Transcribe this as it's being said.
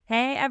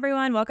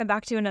everyone. Welcome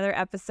back to another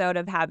episode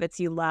of Habits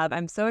You Love.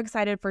 I'm so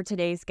excited for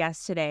today's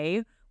guest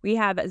today. We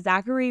have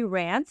Zachary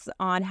Rance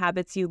on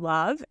Habits You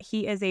Love.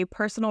 He is a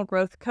personal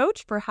growth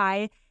coach for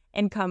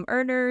high-income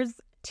earners,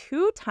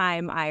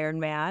 two-time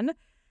Ironman,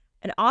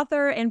 an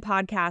author and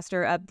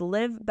podcaster of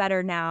Live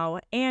Better Now,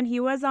 and he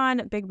was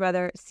on Big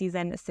Brother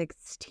Season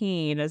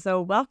 16.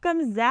 So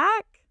welcome,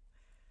 Zach.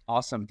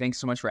 Awesome. Thanks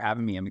so much for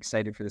having me. I'm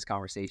excited for this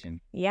conversation.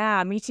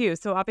 Yeah, me too.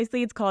 So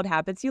obviously it's called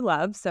Habits You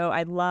Love. So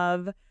I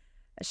love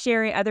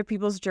sharing other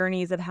people's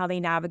journeys of how they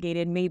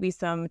navigated maybe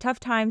some tough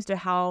times to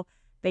how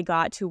they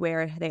got to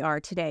where they are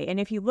today. And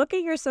if you look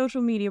at your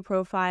social media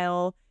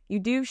profile, you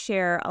do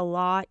share a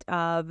lot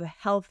of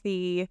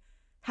healthy,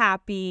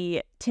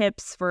 happy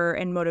tips for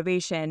and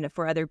motivation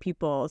for other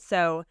people.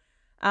 So,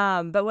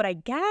 but what I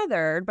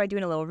gathered by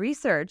doing a little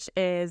research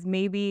is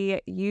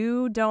maybe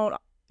you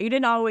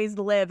didn't always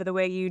live the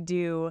way you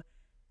do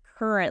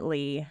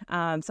currently.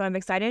 So I'm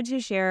excited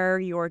to share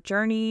your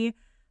journey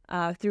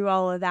through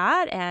all of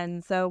that.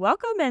 And so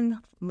welcome, and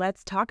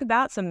let's talk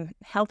about some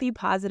healthy,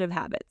 positive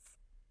habits.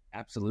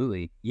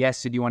 Absolutely. Yes.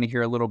 So do you want to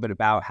hear a little bit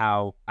about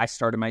how I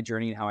started my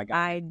journey and how I got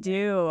I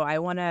do. I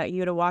want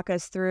you to walk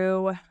us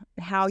through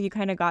how you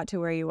kind of got to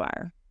where you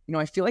are.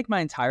 I feel like my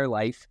entire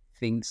life,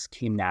 things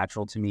came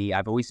natural to me.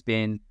 I've always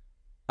been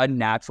a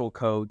natural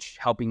coach,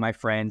 helping my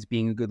friends,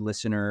 being a good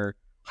listener,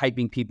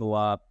 hyping people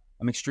up.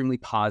 I'm extremely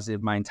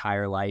positive my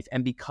entire life.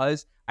 And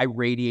because I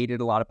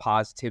radiated a lot of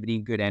positivity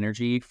and good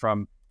energy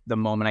from the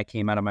moment I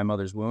came out of my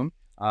mother's womb,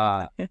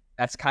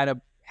 that's kind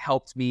of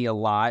helped me a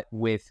lot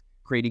with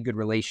creating good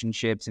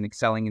relationships and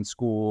excelling in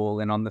school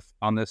and on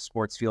the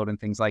sports field and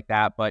things like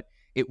that. But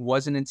it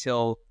wasn't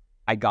until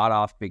I got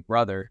off Big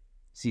Brother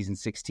Season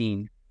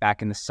 16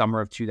 back in the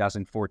summer of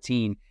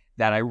 2014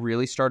 that I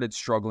really started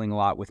struggling a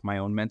lot with my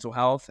own mental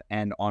health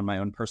and on my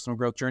own personal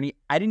growth journey.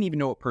 I didn't even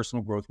know what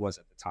personal growth was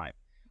at the time.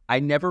 I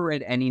never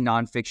read any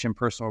nonfiction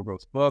personal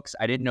growth books.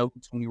 I didn't know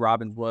who Tony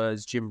Robbins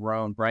was, Jim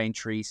Rohn, Brian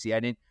Tracy. I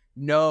didn't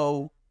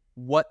know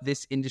what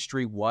this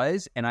industry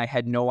was, and I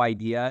had no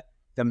idea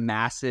the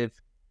massive,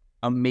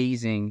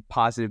 amazing,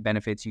 positive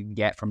benefits you can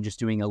get from just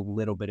doing a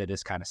little bit of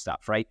this kind of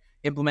stuff, right?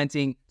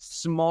 Implementing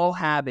small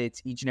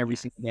habits each and every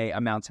single day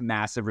amount to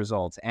massive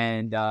results.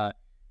 And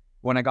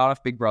when I got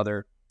off Big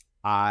Brother,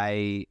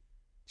 I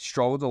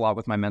struggled a lot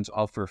with my mental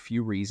health for a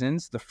few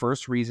reasons. The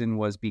first reason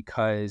was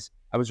because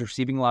I was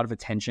receiving a lot of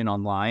attention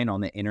online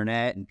on the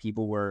internet, and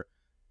people were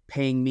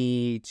paying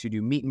me to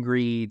do meet and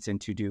greets and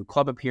to do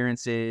club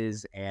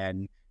appearances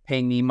and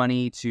paying me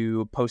money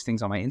to post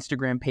things on my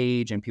Instagram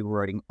page, and people were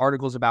writing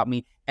articles about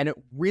me. And it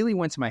really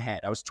went to my head.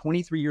 I was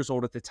 23 years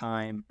old at the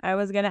time. I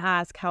was going to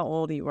ask how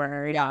old you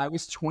were. Yeah, I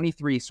was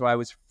 23. So I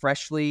was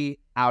freshly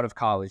out of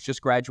college,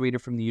 just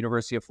graduated from the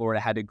University of Florida,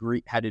 had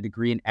a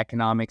degree in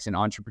economics and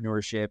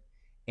entrepreneurship,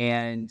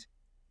 and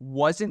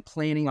wasn't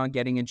planning on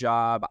getting a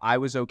job. I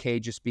was okay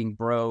just being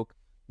broke,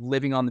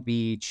 living on the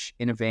beach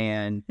in a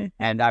van,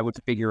 and I would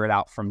figure it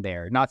out from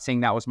there. Not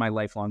saying that was my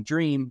lifelong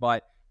dream,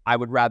 but I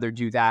would rather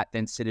do that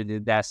than sit at a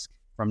desk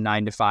from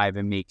 9 to 5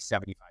 and make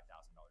 $75,000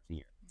 a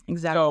year.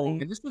 Exactly. So,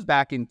 and this was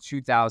back in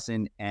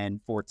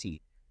 2014.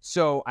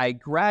 So I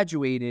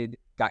graduated,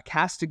 got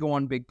cast to go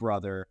on Big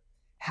Brother,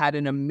 had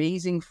an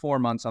amazing 4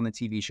 months on the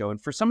TV show.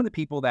 And for some of the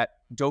people that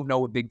don't know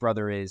what Big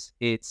Brother is,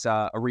 it's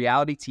a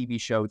reality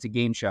TV show. It's a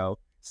game show.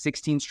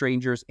 16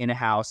 strangers in a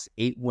house,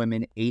 8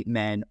 women, 8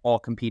 men, all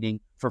competing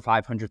for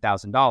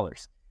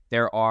 $500,000.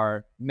 There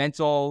are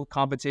mental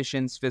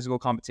competitions, physical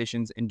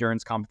competitions,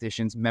 endurance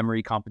competitions,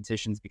 memory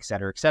competitions, et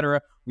cetera, et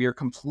cetera. We are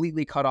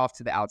completely cut off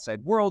to the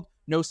outside world.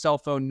 No cell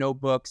phone, no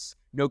books,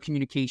 no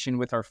communication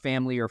with our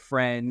family or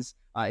friends.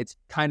 It's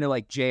kind of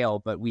like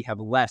jail, but we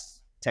have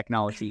less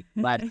technology,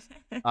 less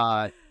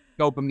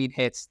dopamine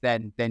hits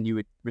than you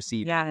would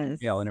receive in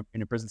jail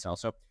in a prison cell.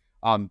 So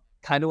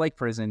kind of like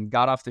prison,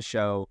 got off the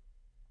show.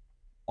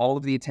 All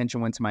of the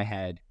attention went to my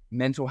head.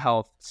 Mental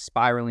health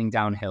spiraling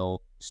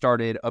downhill,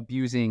 started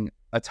abusing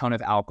a ton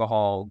of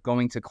alcohol,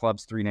 going to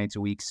clubs 3 nights a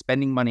week,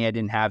 spending money I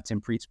didn't have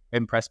to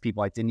impress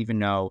people I didn't even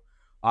know.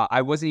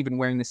 I wasn't even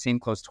wearing the same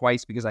clothes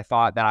twice because I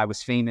thought that I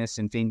was famous,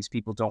 and famous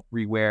people don't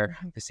rewear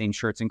the same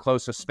shirts and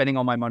clothes. So spending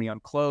all my money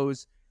on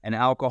clothes and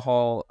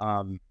alcohol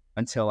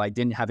until I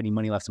didn't have any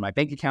money left in my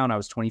bank account. I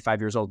was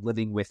 25 years old,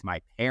 living with my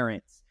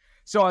parents.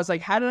 So I was like,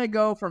 how did I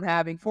go from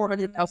having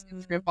 400,000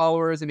 Instagram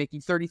followers and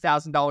making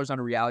 $30,000 on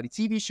a reality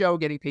TV show,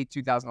 getting paid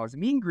 $2,000 a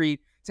meet and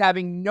greet, to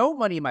having no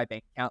money in my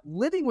bank account,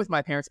 living with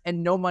my parents,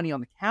 and no money on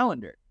the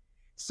calendar?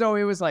 So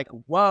it was like,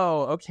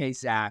 whoa, okay,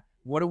 Zach,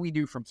 what do we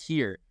do from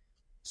here?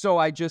 So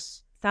I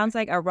just... Sounds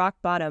like a rock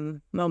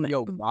bottom moment.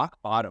 Yo, rock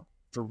bottom.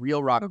 For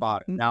real rock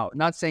bottom. Now,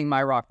 not saying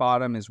my rock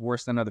bottom is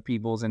worse than other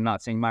people's, and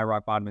not saying my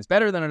rock bottom is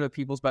better than other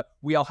people's, but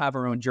we all have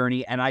our own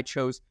journey, and I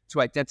chose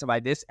to identify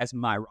this as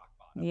my rock bottom.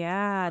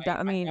 Yeah,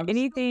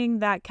 anything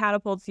that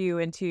catapults you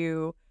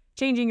into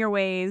changing your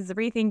ways,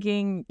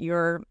 rethinking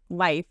your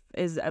life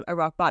is a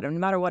rock bottom, no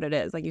matter what it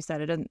is. Like you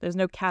said, there's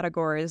no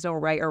category, there's no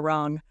right or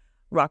wrong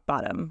rock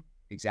bottom.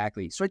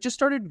 Exactly. So I just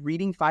started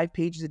reading 5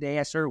 pages a day.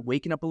 I started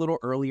waking up a little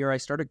earlier. I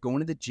started going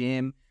to the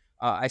gym.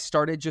 I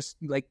started just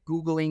like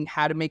Googling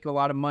how to make a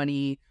lot of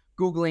money,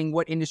 Googling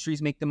what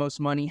industries make the most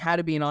money, how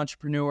to be an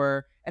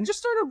entrepreneur, and just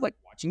started like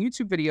watching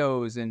YouTube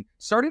videos and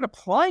started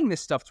applying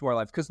this stuff to our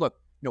life. Because look,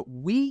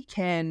 we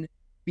can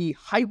be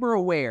hyper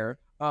aware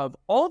of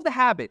all of the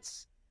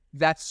habits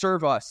that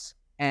serve us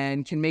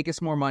and can make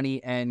us more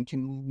money and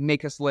can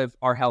make us live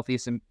our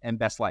healthiest and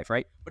best life,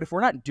 right? But if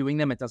we're not doing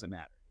them, it doesn't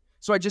matter.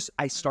 So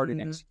I started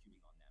executing on them.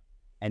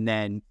 And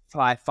then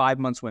 5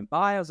 months went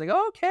by. I was like,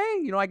 oh,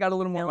 okay, I got a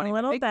little more money.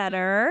 Feeling a little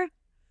better.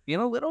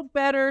 Feeling a little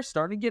better,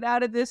 starting to get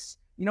out of this,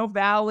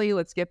 valley.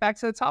 Let's get back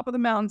to the top of the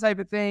mountain type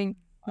of thing.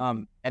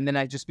 And then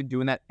I've just been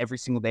doing that every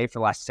single day for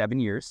the last 7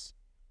 years,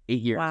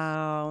 8 years.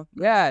 Wow.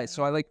 Yeah.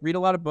 So I like read a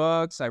lot of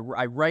books. I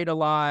write a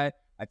lot.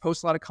 I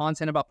post a lot of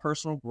content about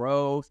personal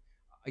growth.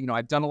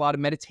 I've done a lot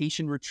of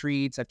meditation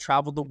retreats. I've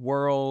traveled the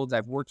world.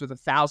 I've worked with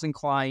 1,000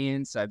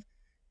 clients.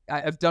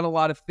 I've done a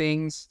lot of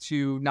things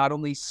to not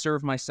only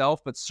serve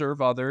myself, but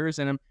serve others.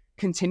 And I'm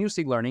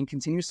continuously learning,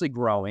 continuously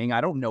growing.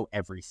 I don't know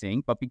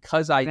everything, but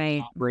because I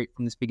operate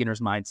from this beginner's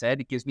mindset,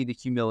 it gives me the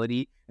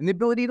humility and the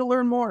ability to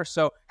learn more.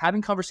 So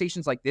having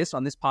conversations like this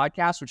on this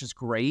podcast, which is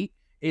great,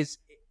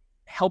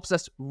 helps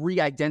us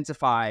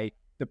re-identify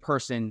the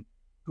person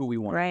who we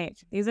want. Right.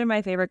 These are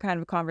my favorite kind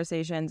of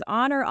conversations,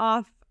 on or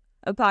off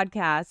a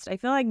podcast. I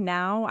feel like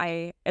now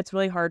it's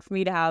really hard for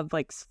me to have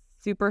like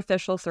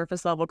superficial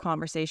surface level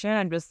conversation.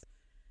 I'm just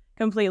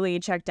completely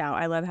checked out.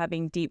 I love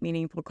having deep,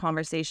 meaningful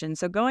conversations.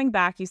 So going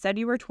back, you said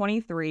you were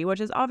 23, which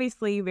is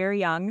obviously very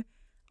young.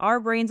 Our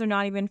brains are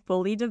not even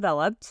fully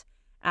developed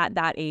at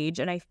that age.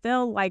 And I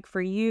feel like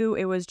for you,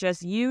 it was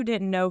just you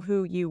didn't know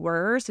who you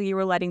were. So you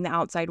were letting the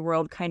outside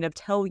world kind of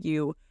tell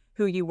you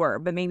who you were.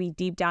 But maybe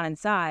deep down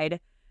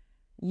inside,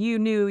 you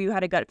knew, you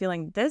had a gut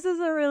feeling, this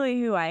isn't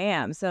really who I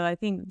am. So I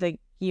think the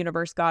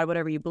universe, God,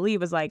 whatever you believe,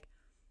 was like,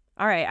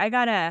 all right, I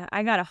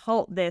gotta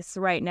halt this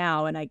right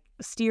now, and I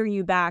steer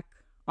you back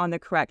on the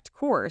correct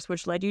course,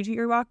 which led you to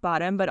your rock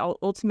bottom. But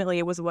ultimately,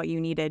 it was what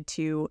you needed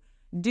to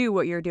do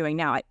what you're doing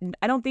now.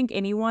 I don't think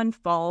anyone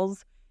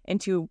falls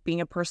into being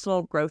a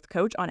personal growth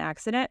coach on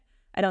accident.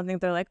 I don't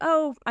think they're like,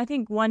 oh, I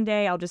think one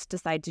day I'll just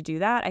decide to do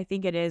that. I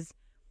think it is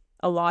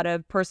a lot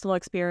of personal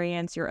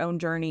experience, your own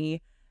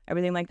journey,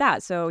 everything like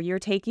that. So you're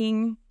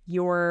taking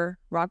your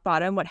rock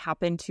bottom, what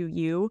happened to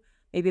you,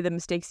 maybe the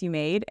mistakes you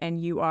made, and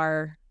you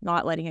are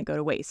not letting it go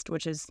to waste,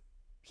 which is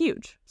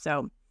huge.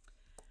 So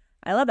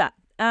I love that.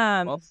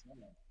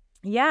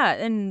 Yeah.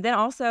 And then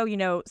also,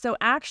 so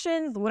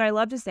actions, what I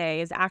love to say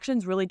is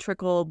actions really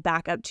trickle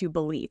back up to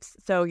beliefs.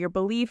 So your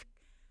beliefs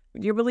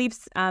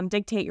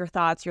dictate your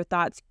thoughts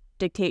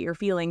dictate your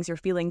feelings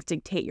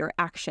dictate your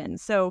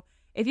actions. So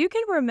if you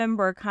can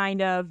remember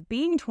kind of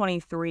being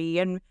 23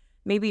 and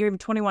maybe you're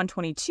 21,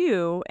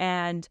 22,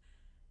 and,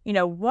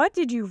 what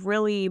did you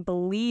really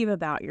believe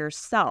about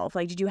yourself?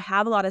 Like, did you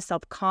have a lot of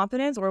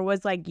self-confidence, or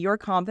was like your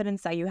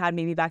confidence that you had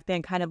maybe back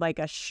then kind of like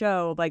a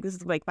show, like this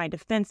is like my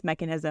defense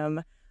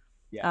mechanism?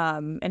 Yeah.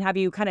 And have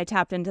you kind of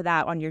tapped into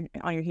that on your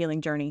healing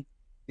journey?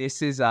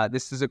 This is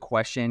a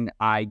question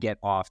I get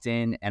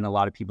often, and a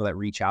lot of people that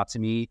reach out to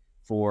me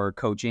for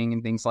coaching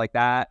and things like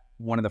that.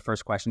 One of the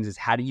first questions is,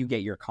 how do you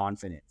get your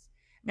confidence?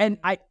 And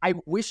I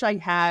wish I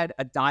had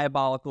a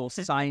diabolical,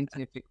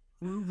 scientific,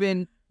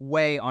 proven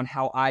way on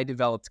how I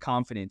developed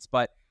confidence.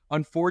 But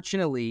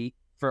unfortunately,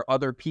 for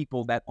other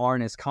people that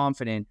aren't as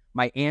confident,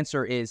 my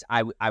answer is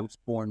I was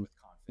born with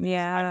confidence.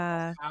 Yeah. I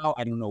don't know how,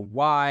 I don't know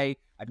why.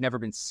 I've never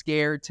been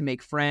scared to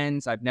make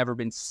friends. I've never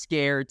been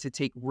scared to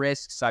take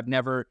risks. I've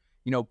never,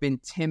 been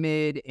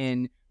timid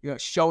in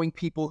showing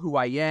people who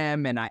I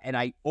am. And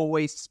I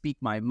always speak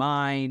my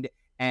mind.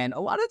 And a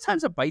lot of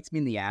times it bites me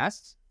in the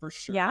ass, for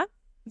sure. Yeah.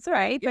 It's all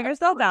right. Put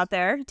yourself out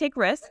there. Take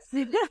risks.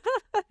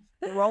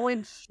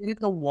 Throwing shit at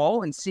the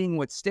wall and seeing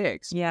what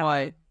sticks. Yeah.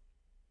 But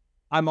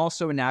I'm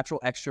also a natural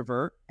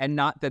extrovert, and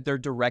not that they're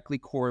directly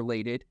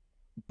correlated.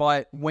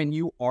 But when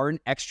you are an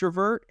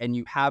extrovert and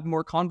you have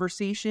more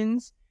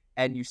conversations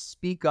and you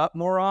speak up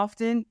more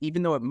often,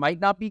 even though it might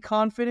not be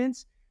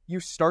confidence, you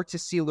start to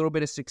see a little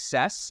bit of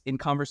success in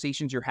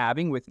conversations you're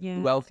having with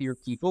wealthier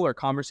people, or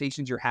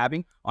conversations you're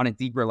having on a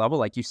deeper level.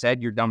 Like you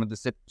said, you're done with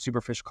the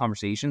superficial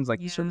conversations.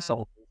 Like certain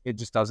soul, it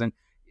just doesn't.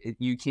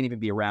 You can't even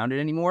be around it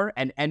anymore.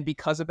 And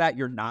because of that,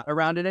 you're not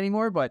around it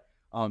anymore. But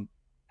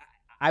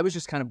I was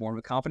just kind of born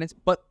with confidence.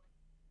 But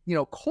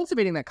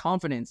cultivating that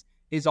confidence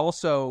is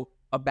also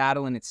a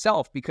battle in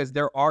itself, because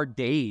there are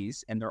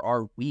days and there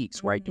are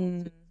weeks where I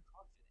don't feel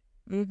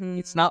confident.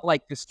 It's not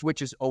like the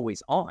switch is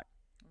always on.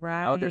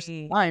 Right. There's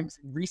times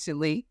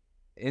recently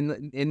in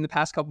the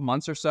past couple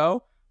months or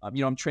so,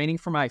 I'm training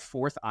for my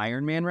 4th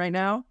Ironman right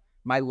now.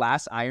 My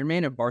last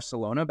Ironman in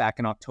Barcelona back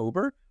in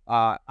October,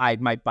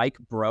 my bike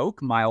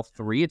broke mile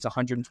 3. It's a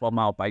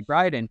 112-mile bike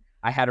ride, and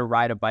I had to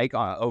ride a bike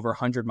over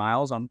 100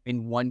 miles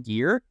in one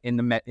gear in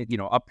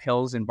the up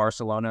hills in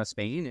Barcelona,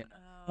 Spain. And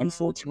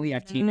unfortunately, I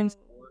came in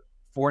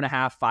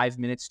 4.5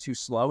 minutes too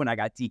slow, and I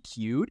got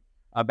DQ'd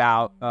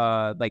about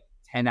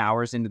 10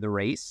 hours into the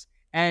race.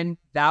 And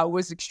that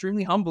was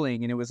extremely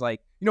humbling. And it was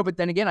like, but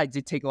then again, I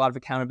did take a lot of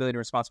accountability and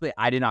responsibility.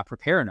 I did not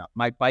prepare enough.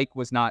 My bike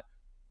was not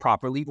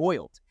properly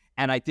oiled,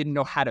 and I didn't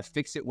know how to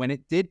fix it when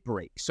it did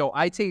break. So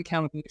I take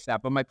accountability for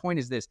that. But my point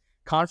is this: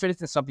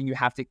 confidence is something you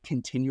have to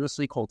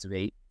continuously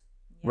cultivate,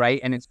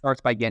 right? And it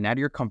starts by getting out of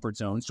your comfort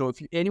zone. So if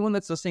anyone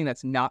that's listening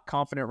that's not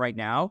confident right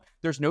now,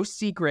 there's no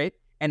secret,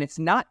 and it's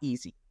not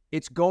easy.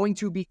 It's going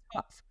to be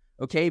tough,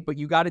 okay? But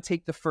you got to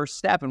take the first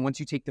step, and once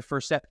you take the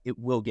first step, it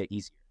will get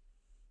easier.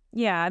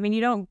 Yeah, I mean,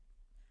 you don't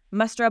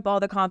muster up all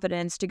the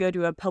confidence to go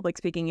to a public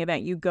speaking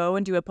event. You go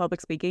and do a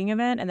public speaking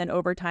event, and then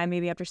over time,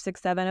 maybe after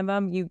 6, 7 of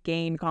them, you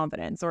gain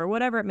confidence or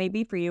whatever it may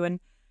be for you. And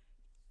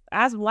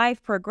as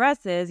life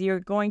progresses,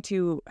 you're going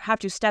to have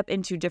to step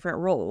into different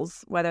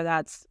roles, whether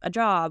that's a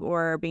job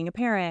or being a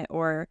parent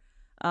or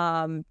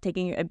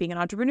being an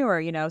entrepreneur,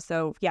 you know?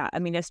 So yeah, I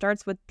mean, it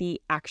starts with the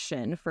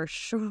action for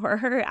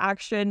sure.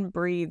 Action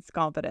breeds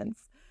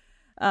confidence.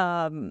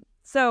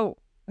 So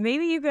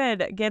maybe you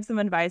could give some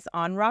advice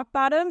on rock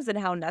bottoms and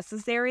how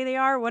necessary they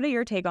are. What are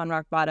your take on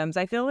rock bottoms?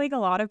 I feel like a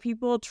lot of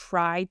people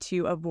try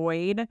to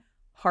avoid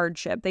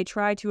hardship. They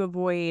try to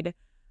avoid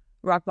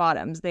rock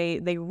bottoms. They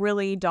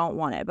really don't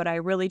want it. But I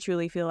really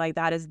truly feel like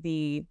that is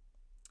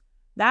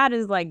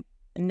like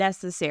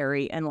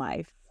necessary in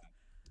life.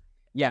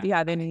 Yeah. Do you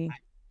have any?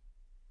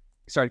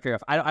 Sorry to clear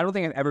off. I don't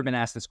think I've ever been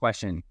asked this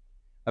question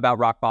about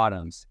rock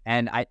bottoms.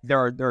 And there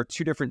are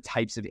two different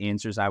types of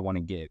answers I want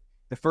to give.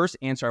 The first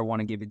answer I want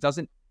to give, it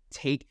doesn't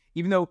take,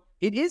 even though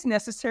it is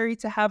necessary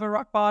to have a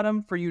rock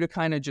bottom for you to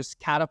kind of just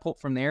catapult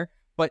from there,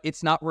 but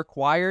it's not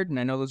required. And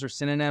I know those are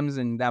synonyms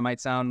and that might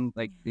sound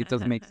like it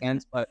doesn't make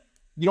sense, but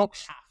you don't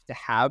have to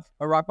have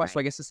a rock bottom. Right. So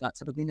I guess it's not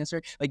typically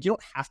necessary. Like, you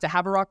don't have to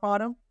have a rock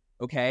bottom,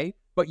 okay?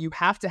 But you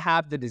have to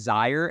have the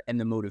desire and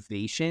the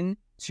motivation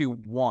to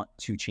want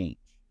to change.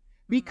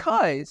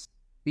 Because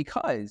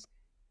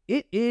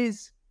it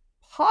is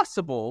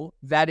possible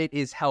that it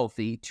is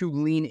healthy to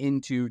lean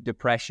into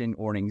depression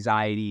or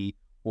anxiety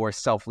or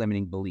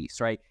self-limiting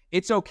beliefs, right?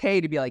 It's okay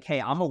to be like,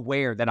 hey, I'm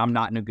aware that I'm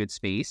not in a good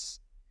space.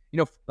 You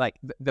know, like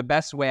the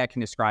best way I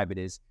can describe it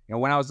is, you know,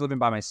 when I was living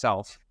by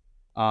myself,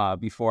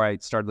 before I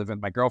started living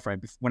with my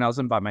girlfriend, when I was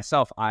living by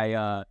myself,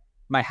 my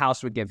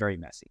house would get very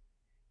messy.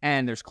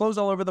 And there's clothes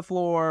all over the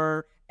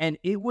floor, and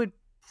it would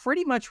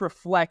pretty much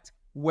reflect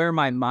where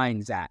my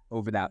mind's at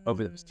over those 2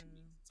 weeks.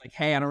 It's like,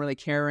 hey, I don't really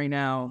care right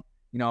now.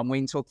 You know, I'm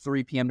waiting until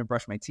 3 p.m. to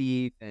brush my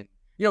teeth. And,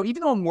 you know,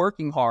 even though I'm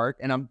working hard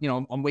and I'm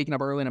waking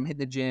up early and I'm hitting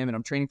the gym and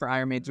I'm training for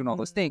Ironman, doing all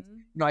those things,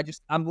 you know,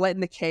 I'm letting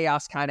the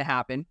chaos kind of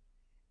happen.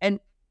 And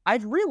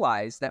I've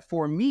realized that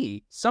for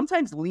me,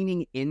 sometimes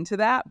leaning into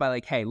that by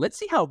like, hey, let's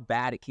see how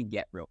bad it can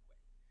get real quick.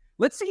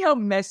 Let's see how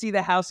messy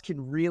the house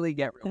can really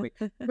get real quick.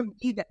 For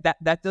me,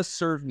 that does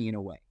serve me in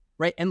a way,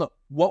 right? And look,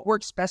 what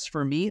works best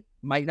for me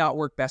might not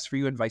work best for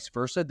you and vice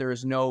versa. There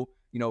is no,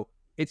 you know,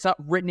 it's not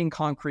written in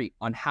concrete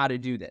on how to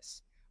do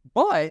this.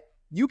 But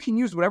you can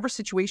use whatever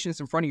situation is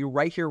in front of you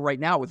right here, right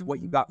now with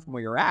what you got from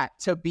where you're at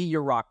to be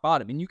your rock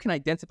bottom. And you can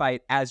identify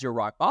it as your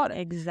rock bottom.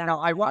 Exactly. Now,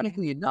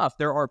 ironically enough,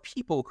 there are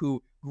people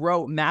who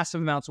grow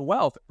massive amounts of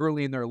wealth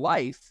early in their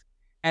life,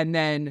 and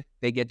then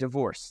they get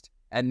divorced,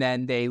 and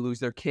then they lose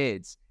their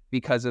kids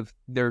because of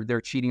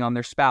they're cheating on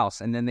their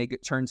spouse, and then they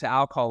turn to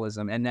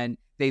alcoholism, and then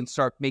they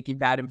start making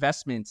bad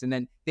investments, and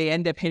then they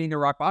end up hitting the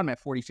rock bottom at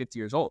 40, 50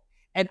 years old.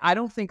 And I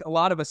don't think a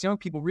lot of us young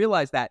people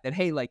realize that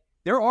hey, like,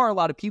 there are a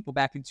lot of people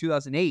back in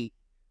 2008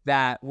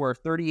 that were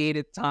 38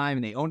 at the time,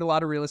 and they owned a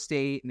lot of real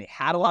estate, and they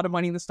had a lot of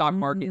money in the stock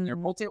market, and they're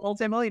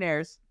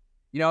multi-millionaires,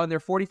 you know, and they're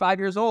 45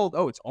 years old.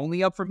 Oh, it's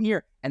only up from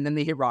here. And then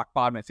they hit rock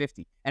bottom at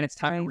 50, and it's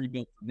time to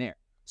rebuild from there.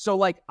 So,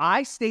 like,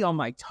 I stay on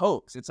my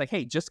toes. It's like,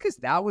 hey, just because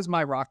that was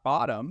my rock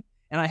bottom,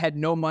 and I had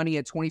no money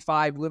at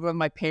 25, living with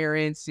my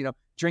parents, you know,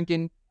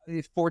 drinking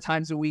 4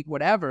 times a week,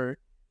 whatever,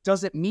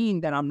 doesn't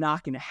mean that I'm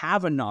not going to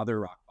have another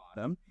rock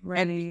bottom. Right.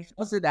 And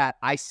because of that,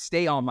 I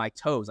stay on my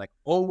toes, like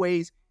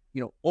always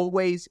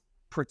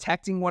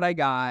protecting what I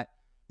got,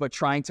 but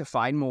trying to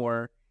find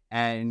more.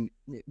 And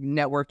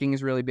networking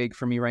is really big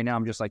for me right now.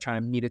 I'm just like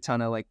trying to meet a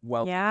ton of like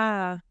wealth.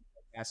 Yeah.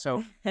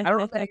 So I don't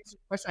know if that answers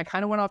your question. I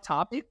kind of went off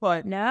topic,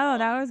 but no,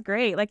 that was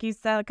great. Like you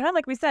said, kind of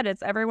like we said,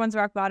 it's everyone's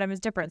rock bottom is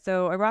different.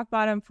 So a rock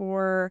bottom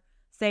for,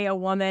 say, a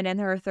woman in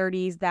her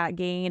 30s that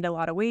gained a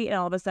lot of weight, and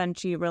all of a sudden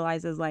she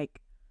realizes, like,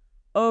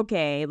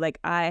 okay, like,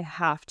 I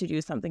have to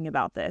do something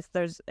about this.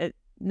 There's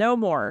no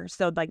more.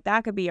 So like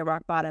that could be a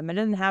rock bottom. It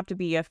doesn't have to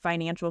be a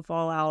financial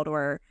fallout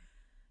or,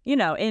 you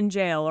know, in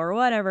jail or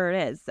whatever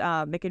it is.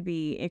 It could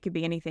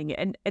be anything.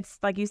 And it's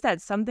like you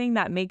said, something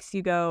that makes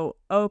you go,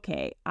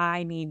 okay,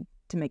 I need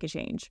to make a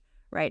change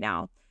right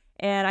now.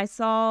 And I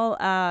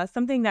saw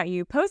something that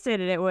you posted,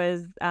 and it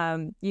was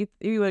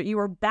you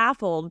were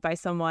baffled by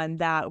someone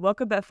that woke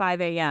up at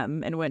 5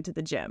 a.m. and went to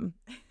the gym.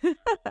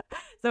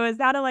 So it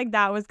sounded like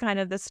that was kind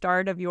of the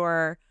start of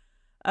your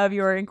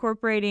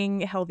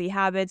incorporating healthy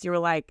habits. You were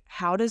like,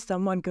 how does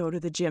someone go to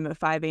the gym at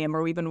 5 a.m.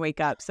 or even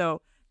wake up?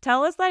 So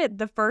tell us like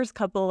the first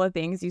couple of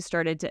things you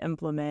started to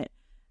implement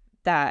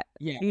that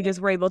you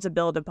just were able to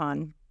build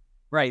upon.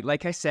 Right.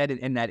 Like I said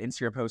in that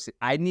Instagram post,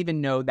 I didn't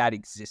even know that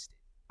existed.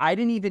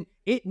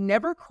 It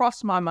never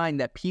crossed my mind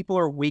that people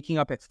are waking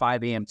up at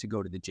 5 a.m. to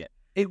go to the gym.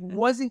 It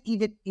wasn't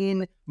even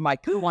in my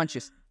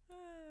conscious.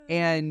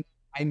 And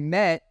I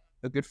met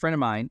a good friend of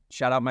mine.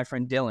 Shout out my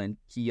friend Dylan.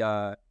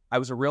 I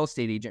was a real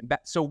estate agent.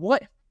 So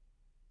what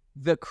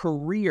the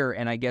career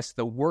and I guess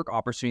the work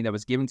opportunity that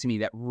was given to me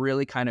that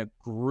really kind of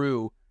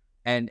grew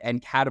and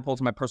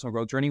catapulted my personal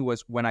growth journey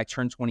was when I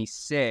turned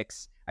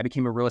 26, I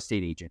became a real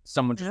estate agent.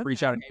 Someone just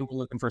reached out and, hey, we're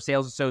looking for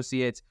sales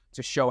associates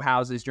to show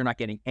houses. You're not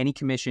getting any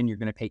commission. You're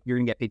going to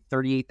get paid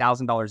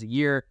 $38,000 a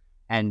year.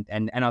 And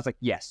I was like,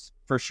 yes,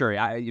 for sure.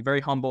 You're very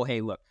humble.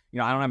 Hey, look,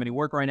 I don't have any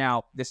work right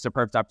now. This is a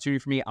perfect opportunity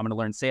for me. I'm going to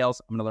learn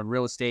sales. I'm going to learn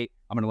real estate.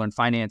 I'm going to learn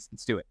finance.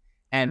 Let's do it.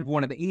 And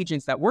one of the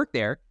agents that worked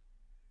there,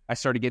 I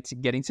started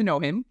getting to know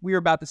him. We were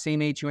about the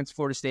same age. He went to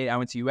Florida State. I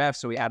went to UF.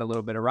 So we had a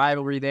little bit of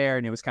rivalry there,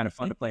 and it was kind of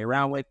fun to play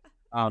around with.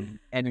 And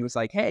it was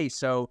like, hey,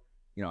 so,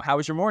 how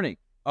was your morning?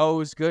 Oh, it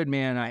was good,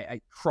 man.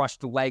 I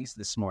crushed legs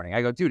this morning.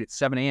 I go, dude, it's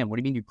 7 a.m. What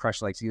do you mean you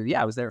crushed legs? He goes,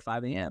 yeah, I was there at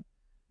 5 a.m.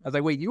 I was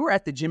like, wait, you were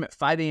at the gym at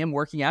 5 a.m.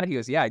 working out? He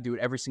goes, yeah, I do it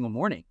every single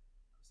morning.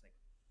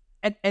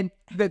 And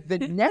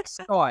the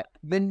next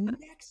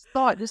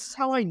thought, this is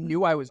how I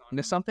knew I was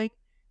onto something,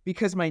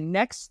 because my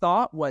next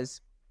thought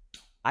was,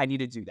 I need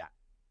to do that.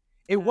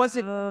 It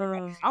wasn't,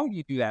 how do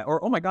you do that?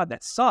 Or, oh my God,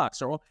 that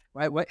sucks. Or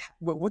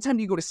what time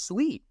do you go to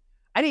sleep?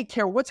 I didn't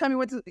care what time you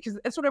went to, because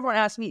that's what everyone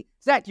asked me.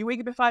 Zach, you wake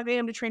up at 5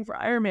 a.m. to train for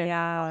Ironman.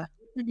 Yeah.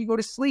 What time do you go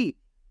to sleep?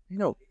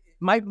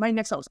 My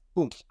next thought was,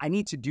 boom, I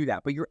need to do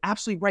that. But you're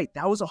absolutely right.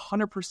 That was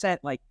 100%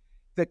 like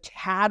the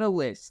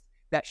catalyst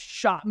that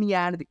shot me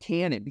out of the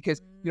cannon,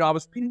 because, I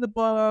was reading the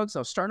books. I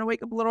was starting to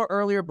wake up a little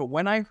earlier. But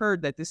when I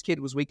heard that this kid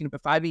was waking up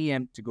at 5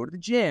 a.m. to go to the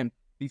gym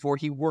before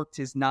he worked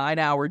his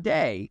 9-hour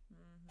day,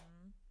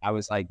 I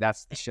was like,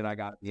 that's the shit I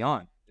got to be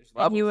on.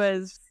 And he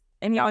was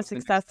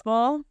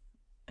successful.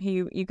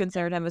 You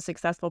considered him a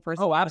successful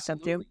person? Oh,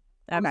 absolutely. Okay.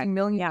 $1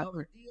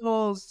 million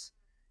deals.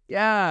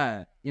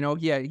 Yeah.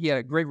 He had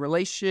a great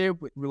relationship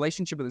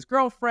with his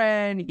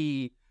girlfriend.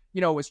 He,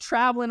 was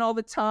traveling all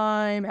the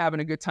time, having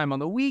a good time on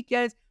the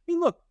weekends. I mean,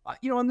 look,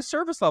 on the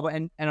surface level,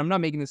 and I'm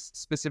not making this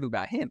specific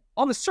about him.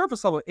 On the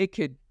surface level,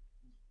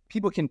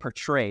 people can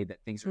portray that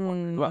things are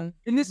going well.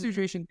 In this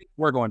situation,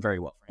 we're going very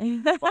well.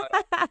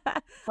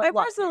 I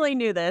personally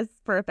knew this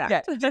for a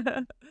fact.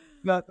 Yeah.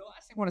 The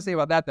last thing I want to say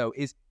about that, though,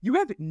 is you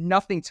have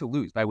nothing to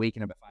lose by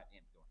waking up at 5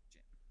 a.m. to go to the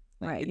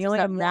gym. Right. You only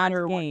have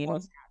one gain.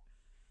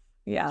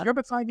 Yeah. If you're up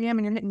at 5 a.m.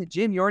 and you're hitting the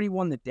gym, you already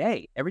won the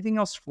day. Everything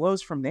else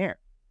flows from there.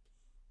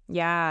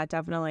 Yeah,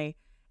 definitely.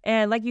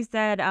 And like you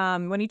said,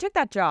 when you took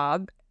that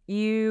job,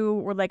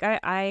 you were like,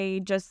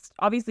 I just,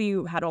 obviously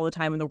you had all the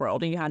time in the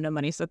world and you had no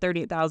money. So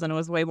 38,000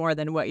 was way more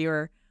than what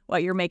you're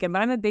making.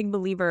 But I'm a big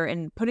believer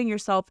in putting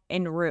yourself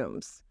in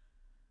rooms.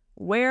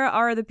 Where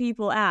are the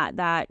people at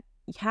that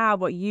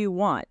have what you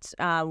want?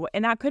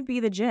 And that could be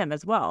the gym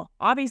as well.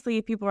 Obviously,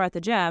 if people are at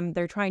the gym,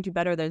 they're trying to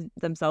better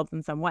themselves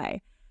in some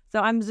way. So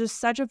I'm just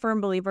such a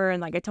firm believer.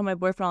 And like I tell my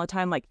boyfriend all the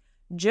time, like,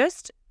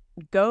 just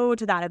go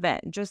to that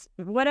event. Just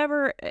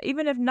whatever,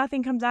 even if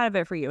nothing comes out of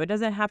it for you, it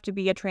doesn't have to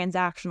be a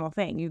transactional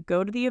thing. You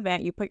go to the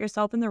event, you put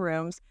yourself in the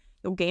rooms,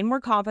 you'll gain more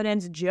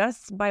confidence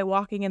just by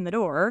walking in the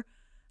door.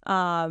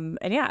 And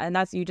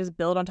that's, you just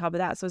build on top of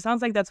that. So it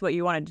sounds like that's what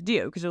you wanted to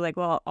do, because you're like,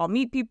 well, I'll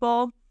meet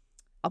people,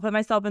 I'll put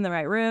myself in the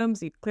right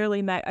rooms. You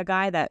clearly met a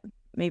guy that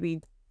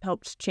maybe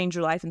helped change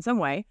your life in some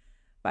way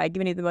by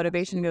giving you the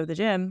motivation to go to the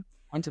gym.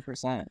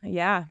 100%.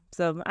 Yeah.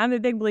 So I'm a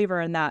big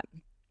believer in that.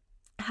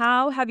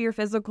 How have your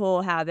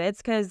physical habits,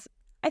 because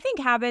I think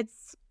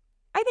habits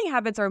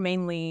are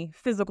mainly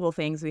physical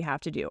things we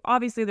have to do.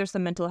 Obviously, there's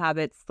some mental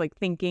habits like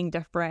thinking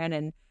different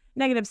and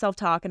negative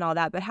self-talk and all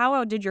that. But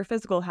how did your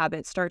physical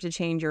habits start to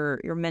change your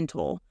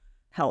mental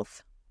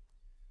health?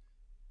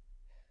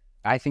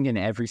 I think in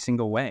every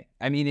single way.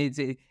 I mean,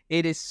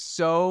 it is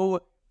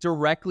so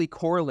directly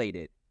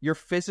correlated. Your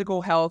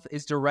physical health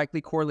is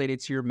directly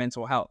correlated to your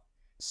mental health.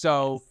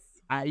 So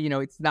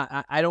it's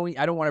not, I don't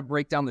want to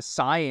break down the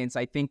science.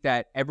 I think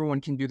that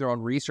everyone can do their own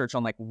research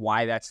on like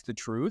why that's the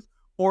truth,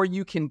 or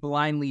you can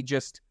blindly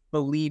just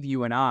believe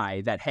you and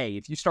I that, hey,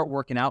 if you start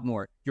working out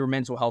more, your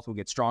mental health will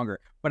get stronger.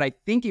 But I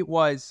think it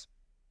was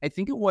it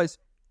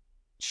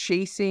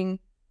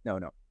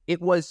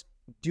was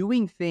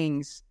doing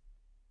things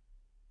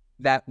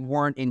that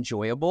weren't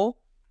enjoyable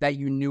that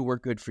you knew were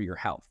good for your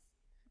health.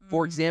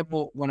 For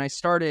example, when I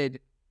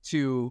started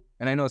to,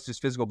 and I know it's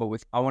just physical,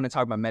 but I want to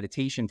talk about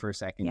meditation for a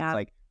second. Yeah. It's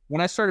like when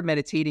I started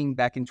meditating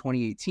back in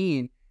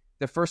 2018,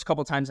 the first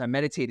couple times I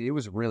meditated, it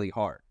was really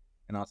hard.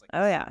 And I was like,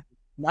 oh yeah,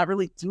 not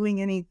really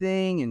doing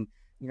anything. And,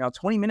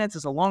 20 minutes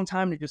is a long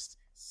time to just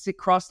sit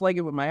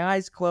cross-legged with my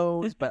eyes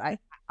closed. But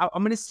I'm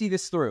going to see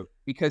this through,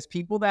 because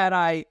people that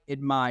I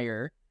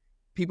admire,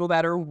 people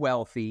that are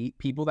wealthy,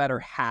 people that are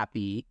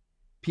happy,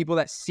 people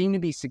that seem to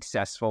be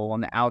successful on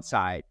the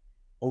outside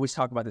always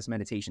talk about this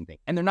meditation thing.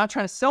 And they're not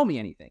trying to sell me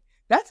anything.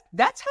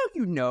 That's how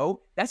you know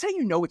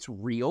it's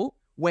real,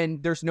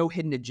 when there's no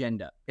hidden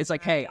agenda. It's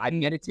like, hey, I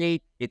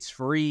meditate, it's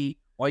free.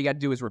 All you got to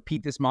do is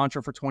repeat this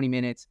mantra for 20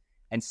 minutes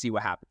and see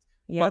what happens.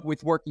 Yep. But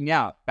with working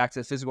out, back to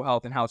the physical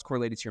health and how it's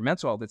correlated to your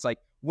mental health, it's like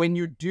when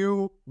you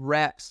do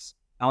reps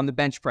on the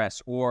bench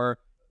press or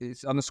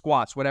it's on the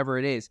squats, whatever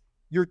it is,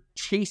 you're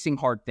chasing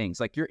hard things.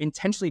 Like you're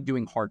intentionally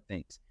doing hard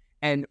things.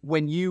 And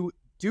when you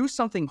do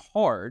something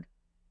hard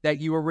that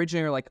you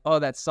originally are like, oh,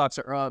 that sucks,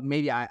 or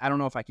maybe I don't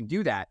know if I can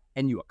do that,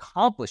 and you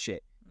accomplish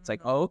it, it's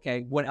like, oh,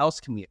 okay, what else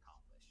can we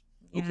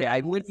accomplish? Okay, I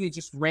literally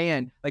just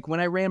ran, like when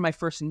I ran my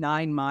first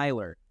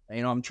 9-miler,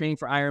 you know, I'm training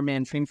for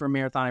Ironman, training for a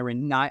marathon, I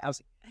ran 9, I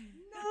was like,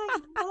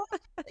 9 miles?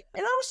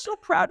 And I was so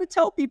proud to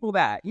tell people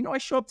that. You know, I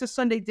show up to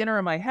Sunday dinner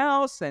at my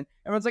house, and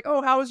everyone's like,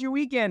 oh, how was your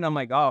weekend? I'm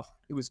like, oh,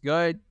 it was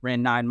good.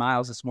 Ran 9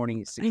 miles this morning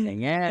at 6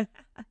 a.m.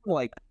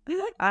 Like,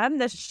 I'm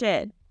the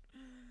shit.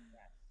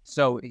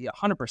 So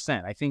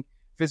 100%, I think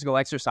physical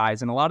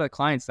exercise, and a lot of the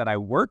clients that I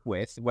work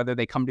with, whether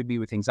they come to me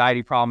with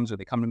anxiety problems or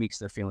they come to me because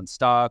they're feeling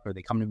stuck or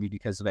they come to me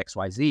because of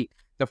XYZ,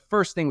 the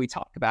first thing we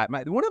talk about,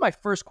 one of my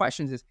first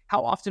questions is,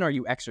 how often are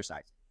you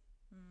exercising?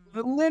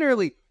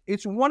 Literally,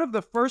 it's one of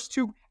the first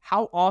two,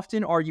 how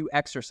often are you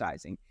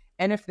exercising?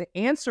 And if the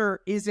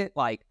answer isn't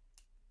like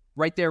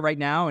right there, right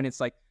now, and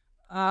it's like,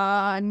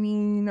 I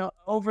mean,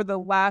 over the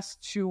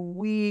last 2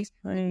 weeks,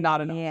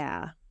 not enough.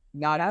 Yeah.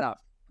 Not enough.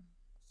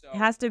 So, it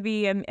has to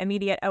be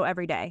immediate,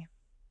 every day.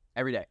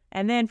 Every day.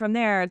 And then from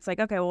there, it's like,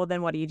 okay, well,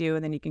 then what do you do?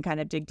 And then you can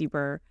kind of dig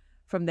deeper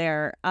from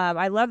there.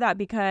 I love that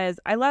because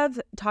I love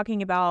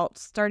talking about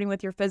starting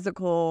with your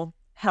physical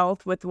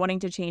health with wanting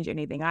to change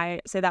anything.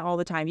 I say that all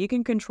the time. You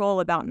can control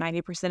about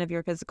 90% of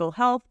your physical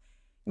health.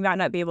 You might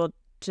not be able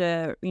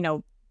to,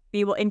 be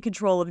able in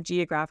control of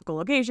geographical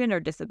location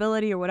or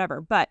disability or whatever.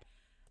 But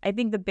I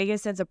think the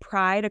biggest sense of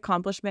pride,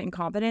 accomplishment, and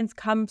confidence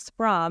comes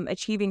from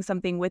achieving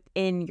something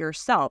within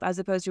yourself, as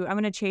opposed to I'm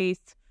going to chase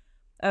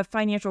a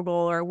financial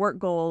goal or a work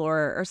goal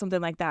or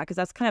something like that, because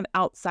that's kind of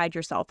outside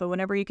yourself. But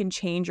whenever you can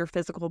change your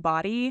physical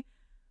body,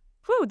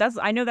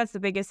 I know that's the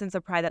biggest sense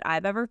of pride that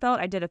I've ever felt.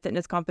 I did a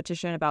fitness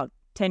competition about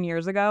 10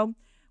 years ago,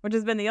 which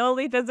has been the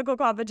only physical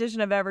competition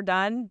I've ever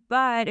done.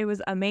 But it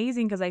was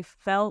amazing because I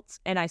felt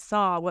and I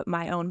saw what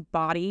my own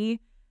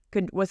body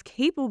was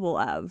capable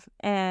of.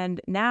 And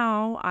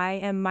now I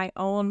am my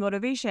own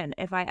motivation.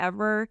 If I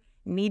ever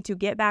need to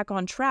get back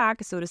on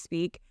track, so to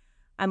speak,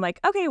 I'm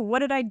like, okay, what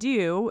did I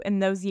do in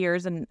those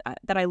years and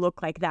that I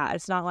look like that?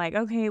 It's not like,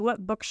 okay,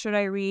 what book should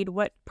I read?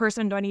 What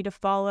person do I need to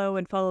follow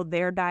and follow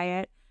their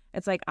diet?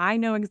 It's like, I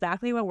know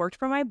exactly what worked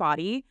for my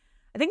body.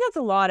 I think that's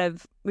a lot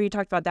of, we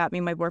talked about that, me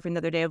and my boyfriend the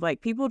other day, of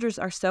like, people just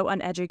are so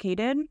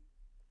uneducated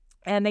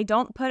and they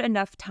don't put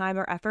enough time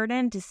or effort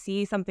in to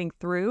see something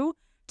through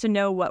to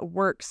know what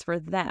works for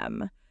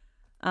them.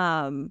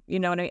 You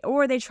know what I mean?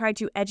 Or they try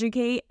to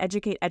educate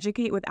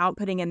without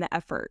putting in the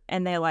effort.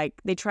 And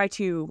they try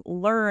to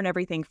learn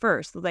everything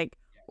first. Like,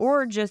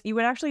 or just, you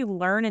would actually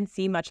learn and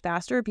see much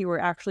faster if you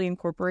were actually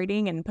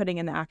incorporating and putting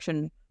in the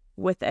action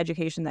with the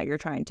education that you're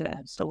trying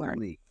to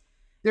learn.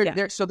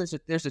 So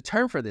there's a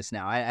term for this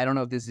now. I don't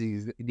know if this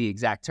is the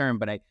exact term,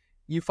 but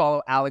you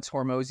follow Alex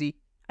Hormozy?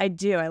 I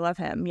do. I love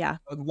him. Yeah.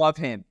 I love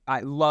him.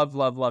 I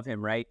love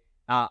him, right?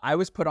 I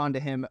was put onto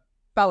him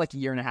about like a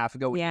year and a half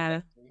ago.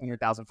 Yeah.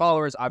 100,000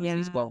 followers. Obviously,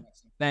 he's blowing up.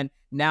 Then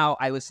now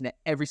I listen to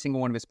every single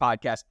one of his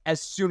podcasts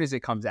as soon as it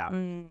comes out.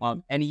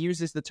 And he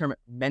uses the term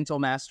mental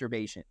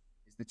masturbation.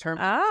 Is the term?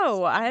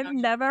 Oh, I've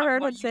never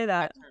heard him say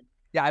that.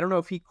 Yeah, I don't know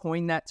if he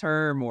coined that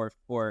term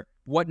or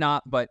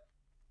whatnot, but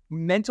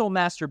mental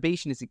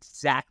masturbation is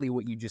exactly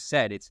what you just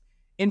said. It's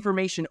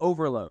information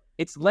overload.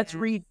 It's let's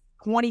read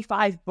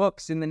 25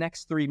 books in the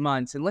next 3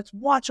 months and let's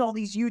watch all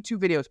these YouTube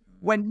videos.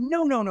 When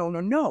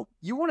no.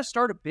 You want to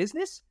start a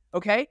business?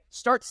 Okay,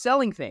 start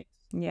selling things.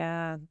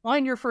 Yeah.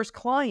 Find your first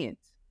client.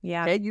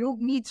 Yeah. Okay? You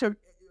don't need to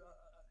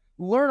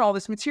learn all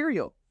this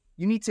material.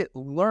 You need to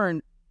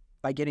learn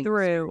by getting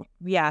through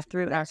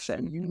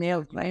action. You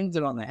nailed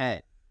it on the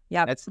head.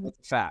 Yeah. That's a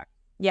fact.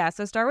 Yeah.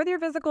 So start with your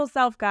physical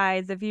self,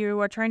 guys. If you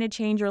are trying to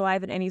change your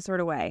life in any sort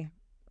of way,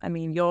 I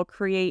mean, you'll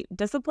create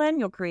discipline,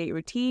 you'll create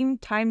routine,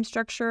 time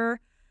structure.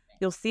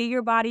 You'll see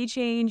your body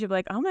change. You'll be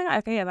like, oh my God,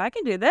 okay, if I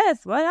can do this,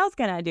 what else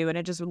can I do? And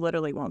it just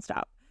literally won't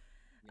stop.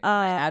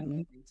 Add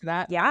one thing to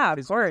that. Yeah,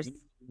 of course.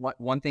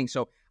 One thing.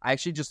 So I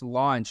actually just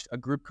launched a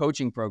group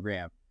coaching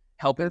program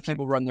helping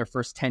people run their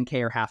first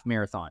 10K or half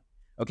marathon.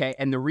 Okay.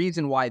 And the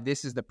reason why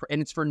this is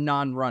and it's for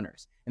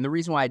non-runners. And the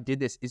reason why I did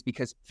this is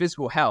because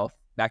physical health,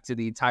 back to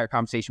the entire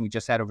conversation we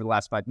just had over the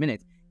last 5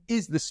 minutes,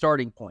 is the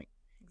starting point.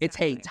 Exactly. It's,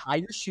 hey, tie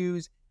your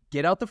shoes,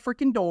 get out the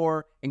freaking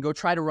door and go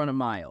try to run a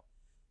mile.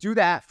 Do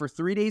that for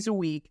 3 days a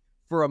week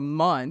for a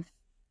month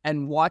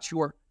and watch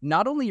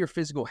not only your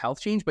physical health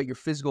change, but your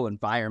physical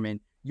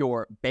environment,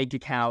 your bank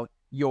account,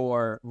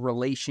 your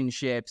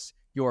relationships,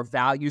 your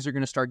values are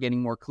going to start getting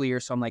more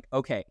clear. So I'm like,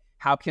 okay,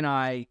 how can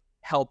I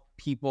help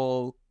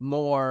people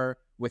more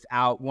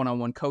without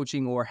one-on-one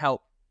coaching, or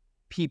help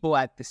people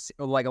at this,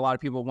 like a lot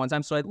of people at one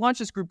time? So I launched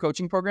this group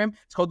coaching program.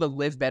 It's called the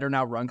Live Better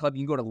Now Run Club.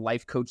 You can go to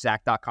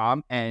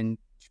lifecoachzach.com and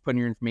put in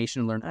your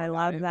information and learn. I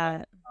love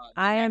that.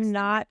 I am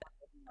not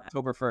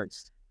October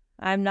 1st.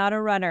 I'm not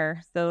a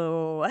runner,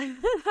 so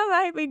that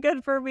might be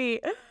good for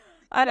me.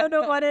 I don't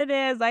know what it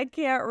is. I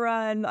can't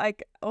run.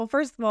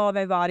 First of all,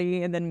 my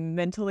body, and then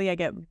mentally I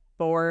get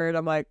bored.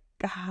 I'm like,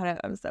 God,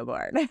 I'm so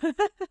bored.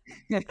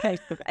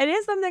 It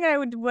is something I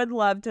would